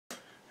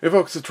Hey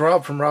folks, it's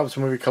Rob from Rob's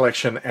Movie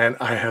Collection, and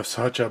I have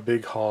such a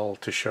big haul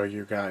to show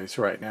you guys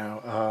right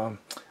now.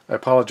 I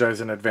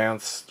apologize in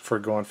advance for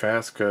going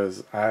fast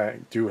because I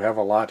do have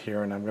a lot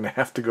here and I'm going to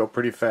have to go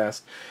pretty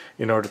fast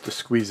in order to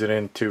squeeze it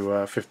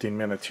into 15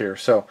 minutes here.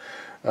 So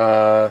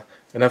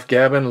enough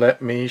gabbing,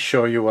 let me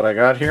show you what I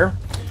got here.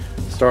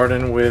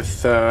 Starting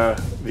with the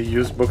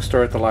used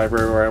bookstore at the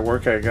library where I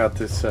work, I got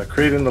this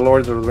Creating the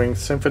Lord of the Rings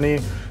Symphony.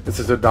 This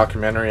is a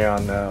documentary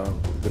on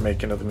the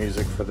making of the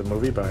music for the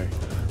movie by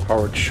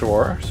Howard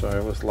Shore. So I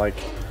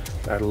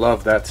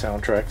love that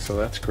soundtrack, so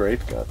that's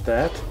great. Got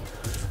that.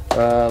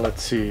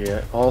 Let's see.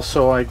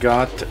 Also, I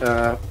got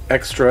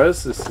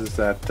Extras. This is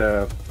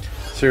that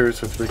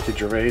series with Ricky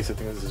Gervais. I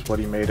think this is what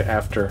he made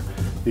after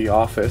The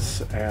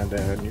Office, and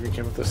it even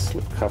came with a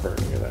slipcover.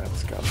 Look at that.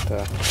 It's got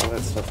all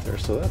that stuff there,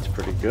 so that's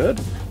pretty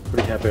good.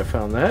 Pretty happy I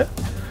found that.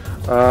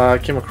 I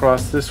came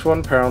across this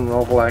one,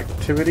 Paranormal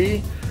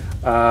Activity.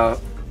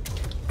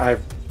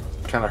 I've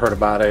kind of heard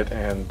about it,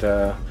 and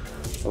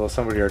although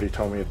somebody already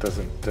told me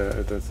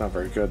it's not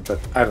very good, but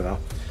I don't know.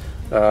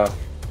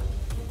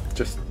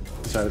 Just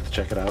decided to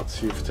check it out,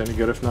 see if it's any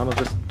good. If not, I'll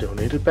just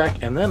donate it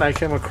back. And then I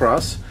came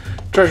across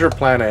Treasure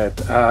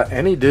Planet.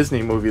 Any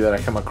Disney movie that I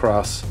come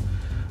across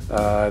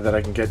that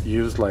I can get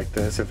used like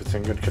this, if it's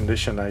in good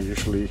condition, I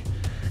usually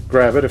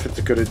grab it if it's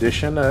a good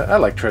edition. I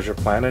like Treasure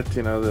Planet.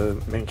 You know,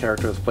 the main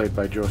character is played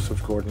by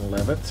Joseph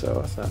Gordon-Levitt,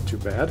 so it's not too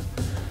bad.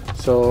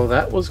 So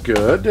that was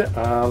good.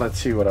 Let's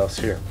see what else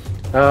here.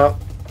 I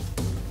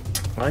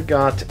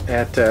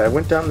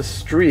went down the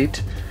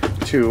street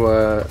to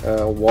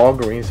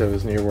Walgreens that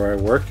was near where I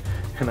work,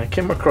 and I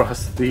came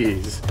across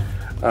these.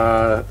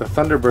 The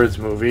Thunderbirds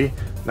movie.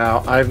 Now,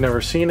 I've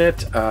never seen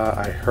it.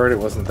 I heard it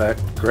wasn't that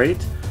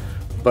great,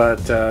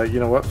 but you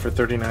know what? For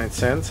 39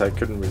 cents, I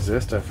couldn't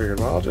resist. I figured,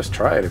 well, I'll just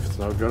try it. If it's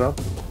no good, I'll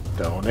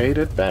donate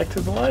it back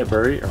to the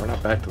library, or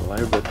not back to the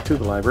library, but to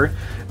the library.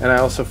 And I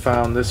also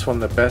found this one,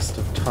 The Best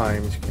of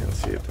Times. You can't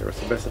see it there.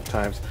 It's The Best of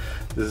Times.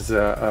 This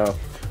is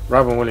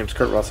Robin Williams,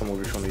 Kurt Russell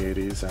movie from the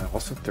 80s,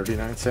 also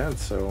 39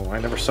 cents. So I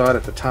never saw it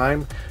at the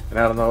time, and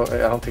I don't know,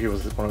 I don't think it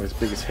was one of his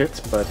biggest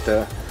hits, but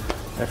I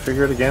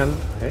figured again,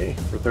 hey,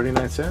 for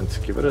 39 cents,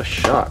 give it a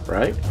shot,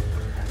 right?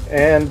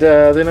 And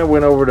then I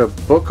went over to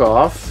Book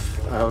Off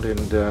out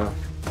in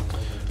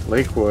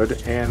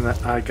Lakewood, and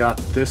I got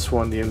this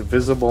one, The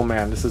Invisible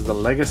Man. This is the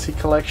Legacy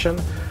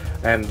Collection,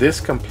 and this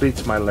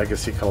completes my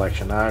Legacy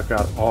Collection. Now I've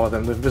got all of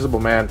them. The Invisible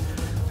Man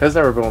has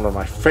never been one of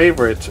my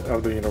favorite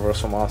of the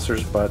Universal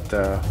monsters, but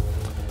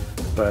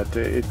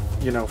it,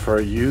 you know, for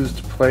a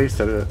used place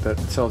that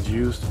sells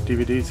used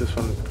DVDs, this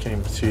one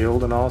came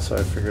sealed and all, so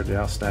I figured,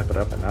 yeah, I'll snap it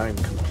up, and I'm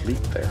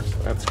complete there, so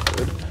that's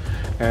good.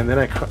 And then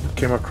I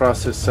came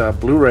across this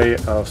Blu-ray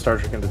of Star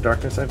Trek Into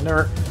Darkness. I've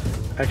never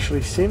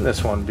actually seen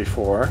this one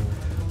before,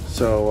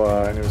 so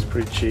and it was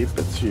pretty cheap.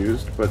 It's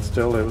used, but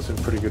still it was in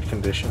pretty good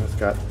condition. It's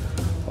got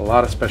a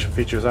lot of special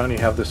features. I only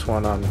have this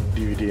one on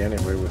DVD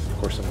anyway, with, of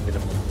course, some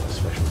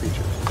special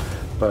features.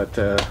 But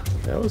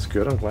that was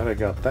good. I'm glad I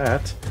got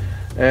that.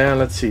 And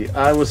let's see.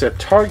 I was at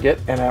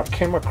Target and I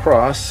came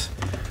across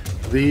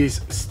these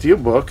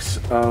steelbooks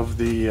of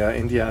the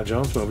Indiana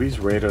Jones movies: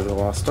 Raiders of the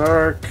Lost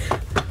Ark,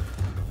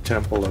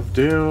 Temple of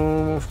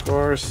Doom, of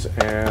course,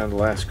 and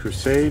Last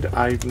Crusade.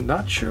 I'm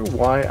not sure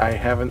why I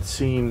haven't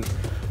seen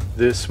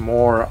this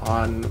more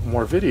on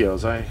more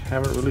videos. I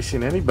haven't really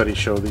seen anybody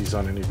show these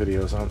on any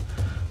videos. I'm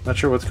not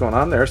sure what's going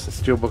on there,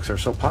 since steelbooks are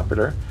so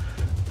popular,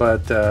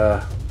 but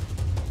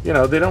you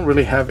know, they don't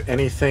really have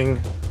anything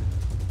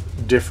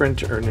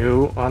different or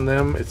new on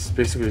them. It's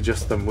basically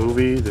just the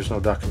movie. There's no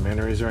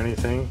documentaries or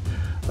anything.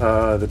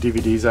 The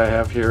DVDs I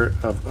have here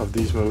of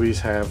these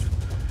movies have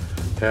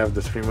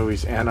the 3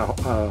 movies and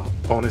a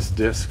bonus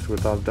disc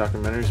with all the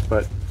documentaries,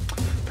 but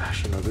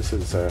gosh, you know, this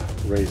is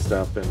raised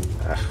up, and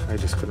I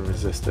just couldn't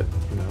resist it.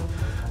 You know,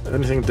 the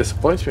only thing that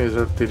disappoints me is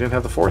that they didn't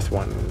have the 4th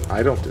one.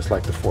 I don't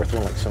dislike the 4th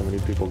one like so many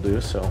people do,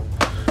 so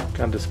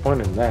kind of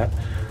disappointed in that.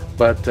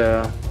 But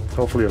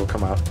hopefully it'll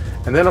come out.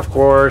 And then, of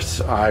course,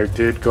 I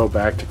did go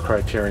back to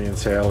Criterion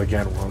Sale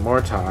again one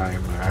more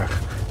time.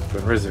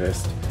 Couldn't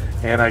resist.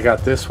 And I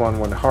got this one,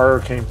 When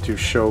Horror Came to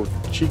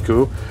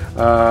Shochiku.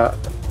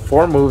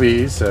 4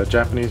 movies,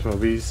 Japanese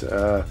movies.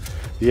 The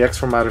X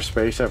from Outer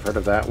Space, I've heard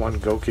of that one.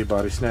 Goki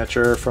Body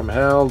Snatcher, From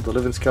Hell, The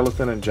Living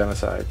Skeleton, and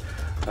Genocide.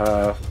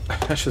 I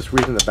was just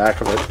reading the back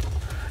of it,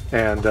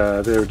 and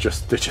they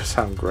just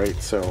sound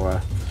great.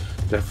 So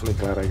definitely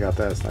glad I got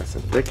that. It's nice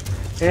and thick.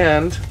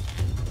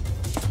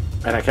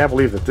 And I can't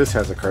believe that this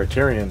has a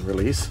Criterion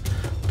release.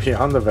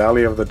 Beyond the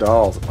Valley of the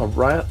Dolls, a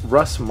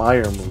Russ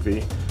Meyer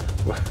movie,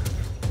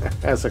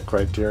 has a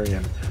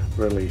Criterion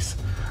release.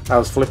 I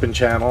was flipping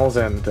channels,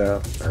 and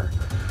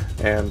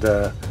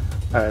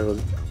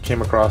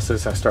came across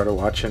this. I started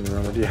watching and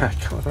remembered, yeah,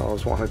 I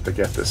always wanted to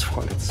get this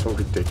one. It's so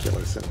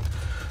ridiculous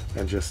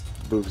and just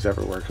boobs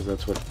everywhere, because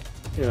that's what,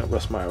 you know,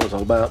 Russ Meyer was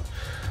all about.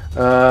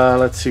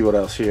 Let's see what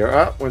else here.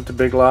 Went to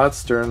Big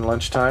Lots during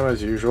lunchtime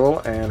as usual,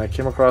 and I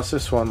came across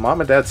this one,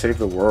 Mom and Dad Save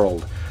the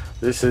World.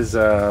 This is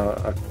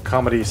a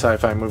comedy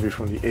sci-fi movie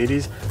from the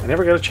 80s. I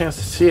never got a chance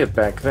to see it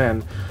back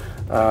then.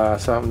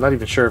 So I'm not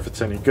even sure if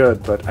it's any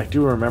good, but I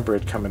do remember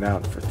it coming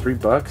out for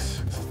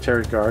 $3. It's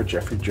Terry Garr,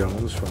 Jeffrey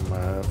Jones from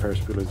Ferris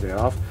Bueller's Day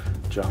Off,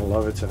 John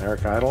Lovitz and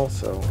Eric Idle,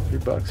 so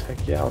 $3.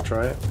 Heck yeah, I'll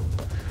try it.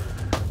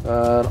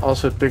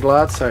 Also at Big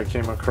Lots, I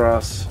came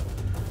across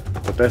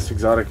The Best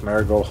Exotic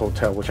Marigold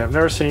Hotel, which I've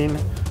never seen,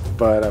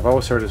 but I've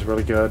always heard is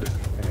really good,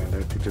 and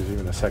I think there's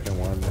even a second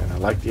one, and I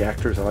like the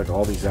actors, I like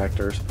all these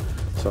actors,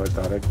 so I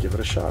thought I'd give it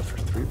a shot for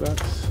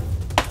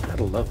 $3.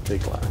 Gotta love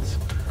Big Lots.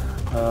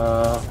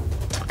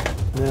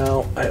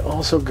 Now, I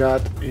also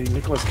got a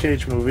Nicolas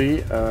Cage movie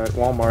at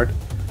Walmart.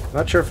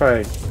 Not sure if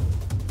I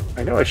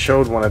know I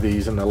showed one of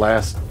these in the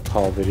last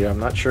haul video. I'm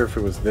not sure if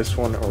it was this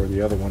one or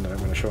the other one that I'm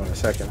going to show in a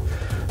second.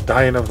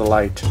 Dying of the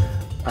Light.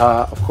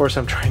 Of course,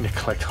 I'm trying to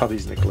collect all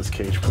these Nicolas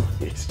Cage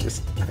movies.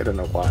 Just, I don't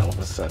know why all of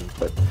a sudden,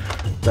 but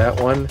that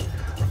one.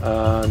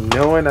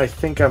 Knowing I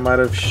think I might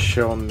have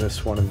shown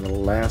this one in the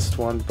last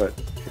one, but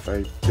if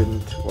I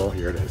didn't, well,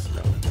 here it is.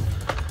 No.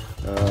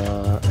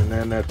 And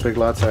then at Big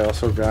Lots, I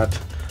also got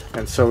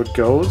And So It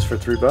Goes for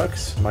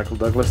 $3. Michael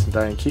Douglas and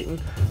Diane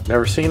Keaton.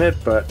 Never seen it,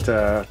 but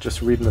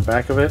just reading the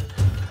back of it.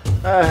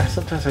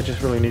 Sometimes I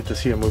just really need to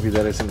see a movie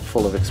that isn't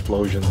full of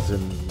explosions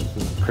and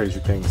crazy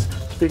things.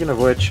 Speaking of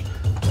which,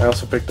 I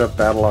also picked up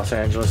Battle Los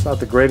Angeles. Not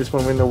the greatest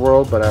movie in the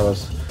world, but I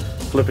was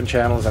flipping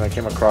channels and I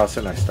came across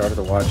it and I started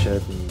to watch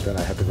it, and then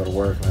I had to go to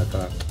work and I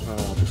thought,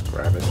 oh, I'll just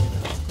grab it.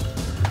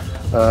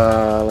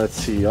 Let's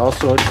see.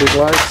 Also at Big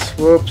Lots.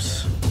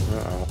 Whoops.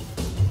 Uh-oh.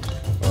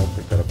 I'll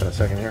pick that up in a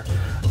second here.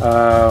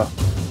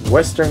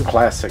 Western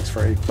Classics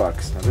for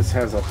 $8. Now this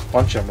has a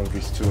bunch of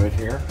movies to it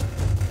here.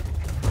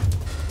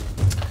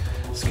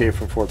 Escape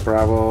from Fort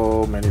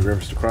Bravo, Many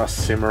Rivers to Cross,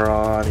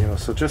 Cimarron, you know,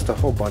 so just a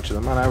whole bunch of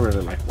them. And I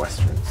really like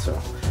Westerns, so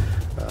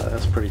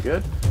that's pretty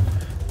good.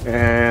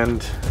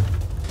 And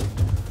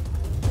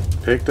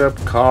picked up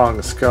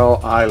Kong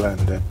Skull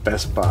Island at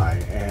Best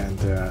Buy, and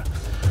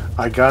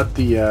I got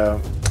I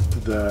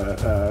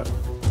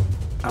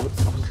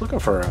was looking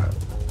for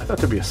I thought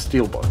there'd be a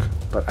steelbook,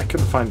 but I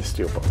couldn't find the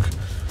steelbook,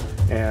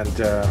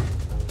 and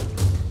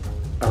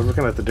I was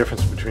looking at the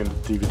difference between the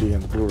DVD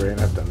and the Blu-ray,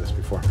 and I've done this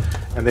before,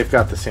 and they've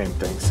got the same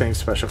thing, same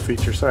special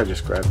features, so I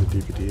just grabbed the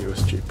DVD. It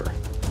was cheaper.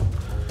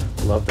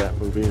 Love that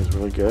movie. It was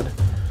really good.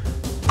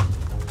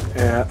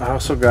 And I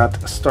also got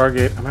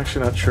Stargate. I'm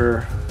actually not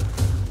sure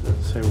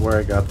say where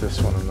I got this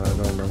one, and I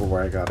don't remember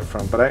where I got it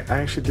from, but I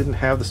actually didn't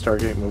have the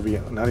Stargate movie,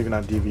 not even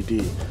on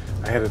DVD.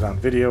 I had it on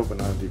video, but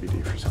not on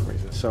DVD for some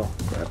reason, so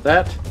grab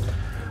that.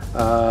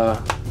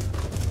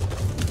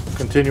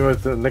 Continue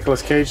with the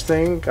Nicolas Cage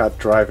thing. Got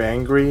Drive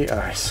Angry.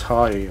 I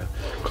saw a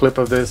clip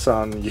of this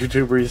on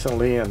YouTube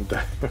recently, and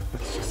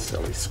it's just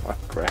silly, so I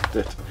grabbed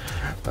it.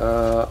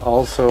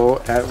 Also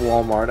at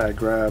Walmart, I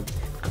grabbed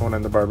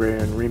Conan the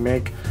Barbarian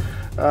remake.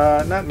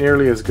 Not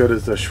nearly as good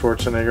as the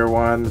Schwarzenegger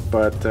one,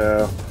 but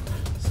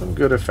some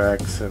good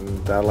effects,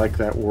 and I like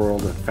that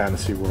world, that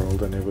fantasy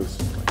world, and it was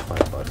like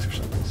 $5 or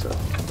something, so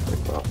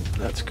well,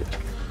 that's good.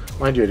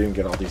 Mind you, I didn't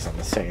get all these on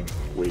the same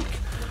week.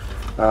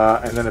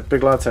 And then at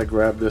Big Lots, I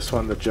grabbed this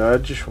one, The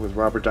Judge, with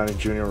Robert Downey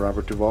Jr. and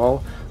Robert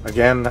Duvall.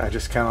 Again, I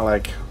just kind of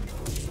like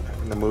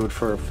in the mood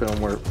for a film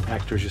where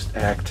actors just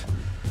act.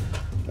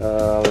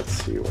 Let's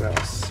see what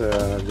else.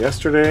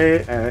 Yesterday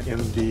in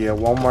the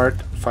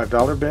Walmart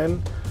 $5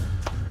 bin,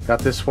 got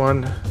this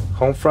one,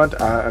 Homefront.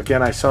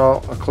 Again, I saw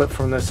a clip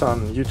from this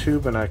on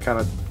YouTube, and I kind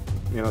of,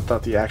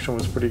 thought the action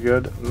was pretty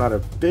good. I'm not a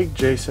big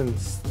Jason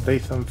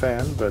Statham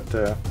fan, but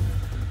I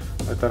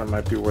thought it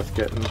might be worth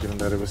getting, given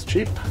that it was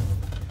cheap.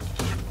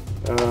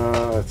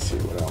 Let's see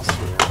what else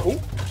here.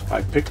 Oh,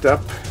 I picked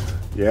up,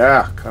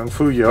 Kung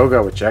Fu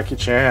Yoga with Jackie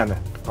Chan.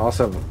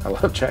 Awesome. I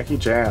love Jackie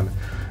Chan.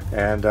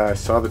 And I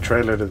saw the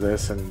trailer to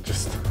this, and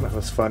just that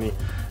was funny.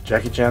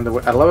 Jackie Chan,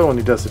 I love it when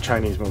he does the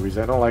Chinese movies.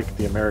 I don't like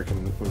the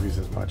American movies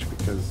as much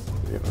because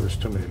there's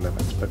too many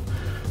limits. But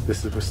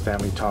this is with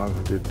Stanley Tong,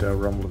 who did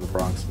Rumble in the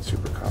Bronx and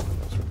Super Cop,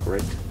 and those were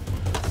great.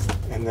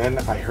 And then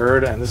I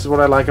heard, and this is what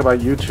I like about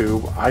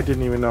YouTube, I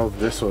didn't even know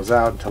this was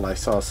out until I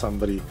saw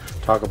somebody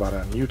talk about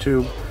it on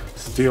YouTube.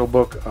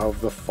 Steelbook of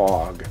The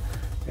Fog.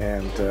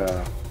 And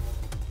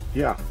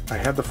I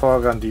had The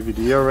Fog on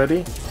DVD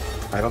already.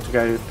 I don't think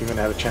I even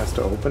had a chance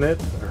to open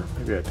it, or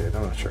maybe I did,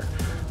 I'm not sure.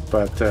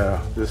 But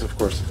this, of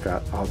course, has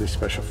got all these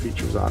special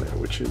features on it,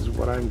 which is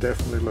what I'm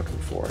definitely looking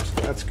for,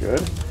 so that's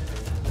good.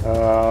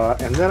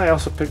 And then I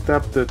also picked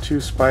up the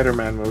 2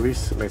 Spider-Man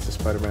movies, Amazing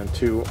Spider-Man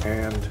 2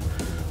 and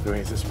The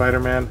Amazing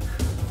Spider-Man.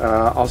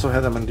 Also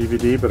had them on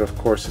DVD, but of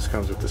course this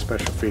comes with the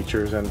special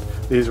features, and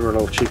these were a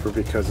little cheaper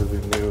because of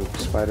the new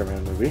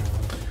Spider-Man movie.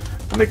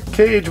 Nick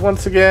Cage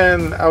once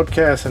again,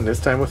 Outcast, and this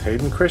time with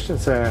Hayden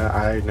Christensen.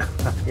 I know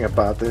nothing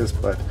about this,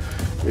 but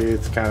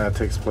it kind of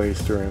takes place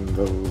during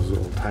those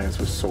old times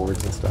with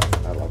swords and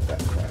stuff. I love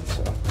that crap.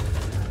 So,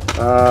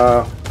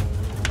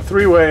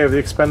 3-way of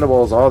the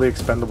Expendables, all the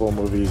Expendable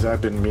movies.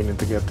 I've been meaning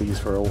to get these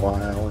for a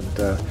while,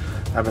 and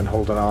I've been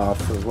holding off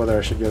for whether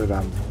I should get it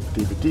on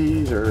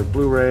DVDs or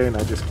Blu-ray, and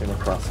I just came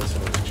across this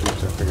and it was cheap,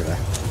 so I figured I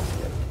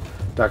get it.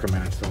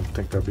 Documentaries don't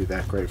think they'll be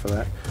that great for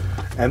that.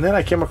 And then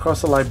I came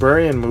across the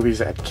Librarian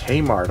movies at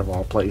Kmart of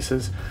all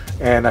places,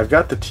 and I've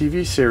got the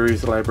TV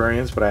series, The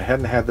Librarians, but I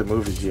hadn't had the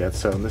movies yet,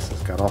 so this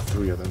has got all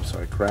 3 of them, so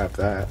I grabbed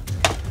that.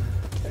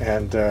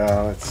 And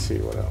let's see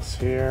what else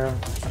here.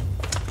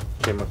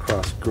 Came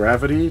across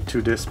Gravity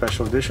 2-disc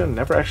special edition.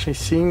 Never actually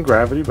seen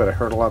Gravity, but I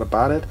heard a lot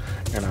about it,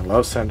 and I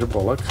love Sandra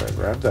Bullock, so I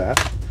grabbed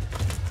that.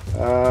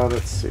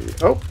 Let's see.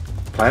 Oh,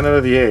 Planet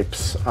of the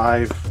Apes.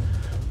 I've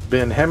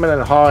been hemming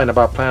and hawing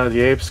about Planet of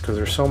the Apes because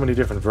there's so many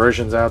different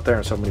versions out there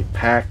and so many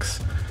packs,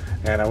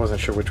 and I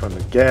wasn't sure which one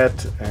to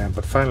get.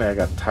 But finally, I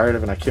got tired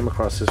of it. And I came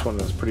across this one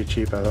that was pretty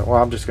cheap. I thought,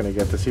 well, I'm just going to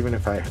get this, even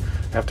if I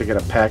have to get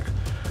a pack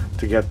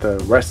to get the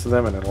rest of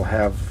them, and it'll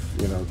have,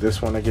 you know,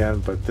 this one again.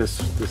 But this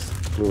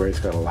Blu-ray's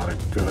got a lot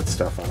of good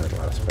stuff on it, a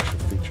lot of special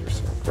features.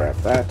 So I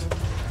grabbed that.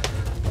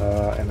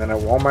 And then at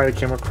Walmart I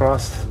came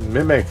across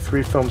Mimic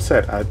 3-film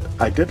set.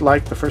 I did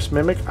like the first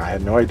Mimic. I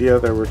had no idea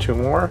there were 2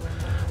 more,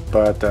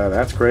 but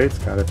that's great. It's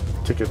got a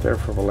ticket there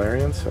for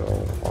Valerian, so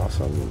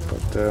awesome.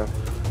 But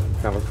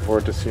kind of looking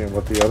forward to seeing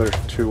what the other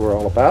 2 were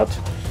all about.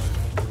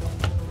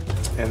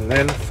 And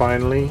then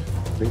finally,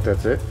 I think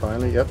that's it.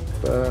 Finally, yep.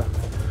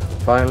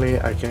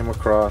 Finally, I came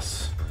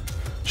across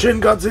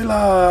Shin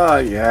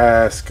Godzilla.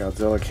 Yes,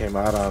 Godzilla came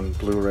out on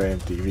Blu-ray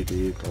and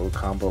DVD, a little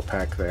combo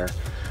pack there.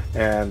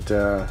 And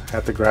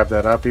had to grab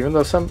that up, even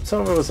though some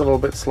of it was a little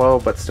bit slow,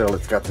 but still,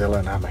 it's Godzilla,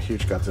 and I'm a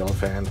huge Godzilla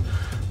fan.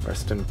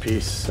 Rest in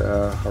peace,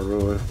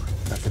 Haruo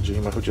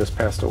Nakajima, who just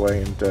passed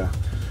away and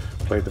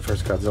played the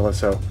first Godzilla,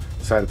 so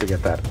decided to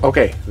get that.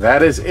 Okay,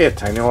 that is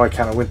it. I know I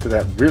kind of went through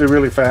that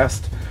really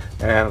fast,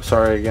 and I'm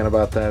sorry again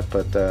about that,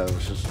 but there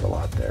was just a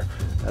lot there.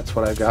 That's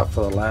what I got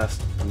for the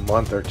last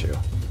month or 2.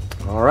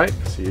 Alright,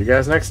 see you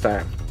guys next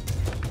time.